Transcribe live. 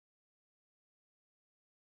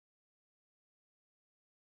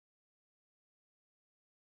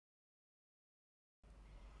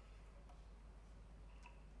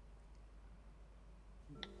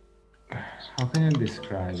how can I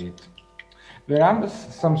describe it? There are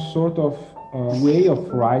some sort of way of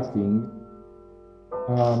writing,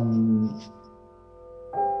 and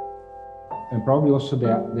probably also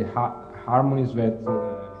the harmonies that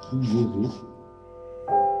he uses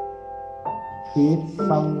create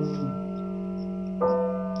some.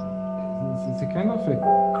 It's a kind of a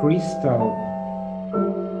crystal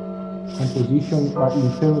composition, but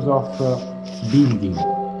in terms of building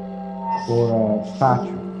or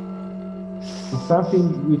stature. It's something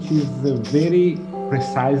which is very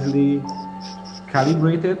precisely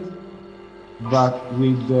calibrated, but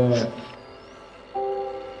with a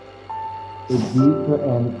deep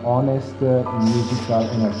and honest musical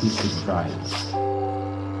and artistic drive.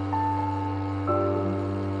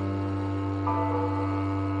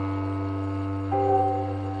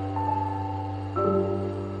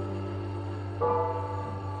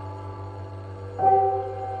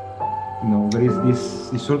 There is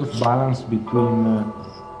this sort of balance between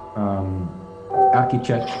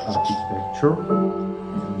architecture,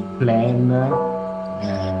 plan,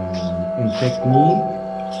 and technique,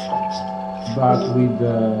 but with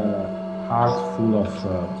a heart full of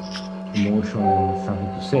emotion and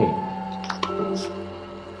something to say.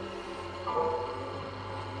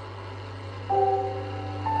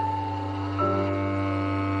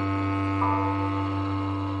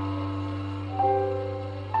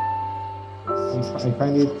 I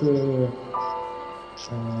find it that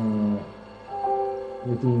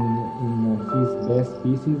in his best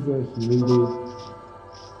pieces, he really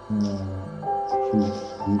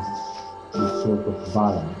achieves this sort of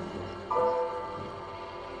balance.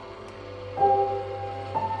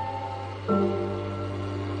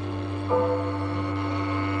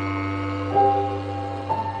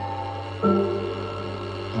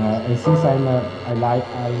 And since I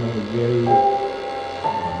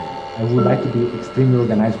would like to be an extremely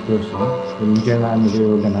organized person, and in general I'm a very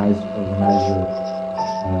organized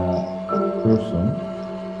person.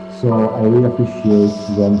 So I really appreciate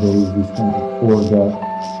when there is this kind of order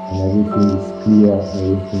and everything is clear,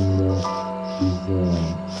 everything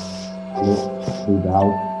is laid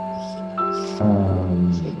out.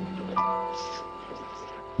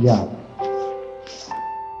 Yeah.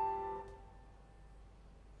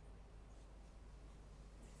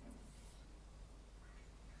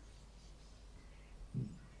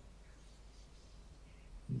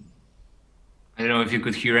 I don't know if you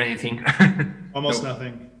could hear anything. Almost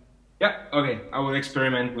nothing. Yeah, okay. I will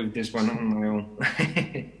experiment with this one on my own.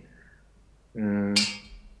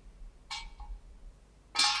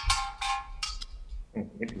 Oh,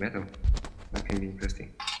 it's metal. That can be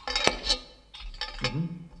interesting. Mm-hmm.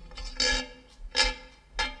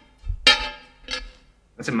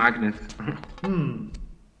 That's a magnet.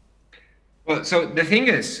 Well, so the thing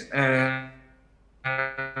is, the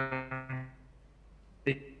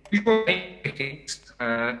usual indicates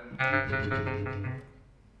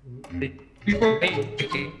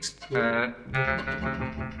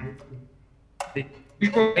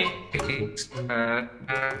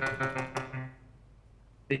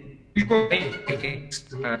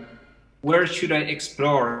where should I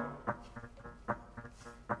explore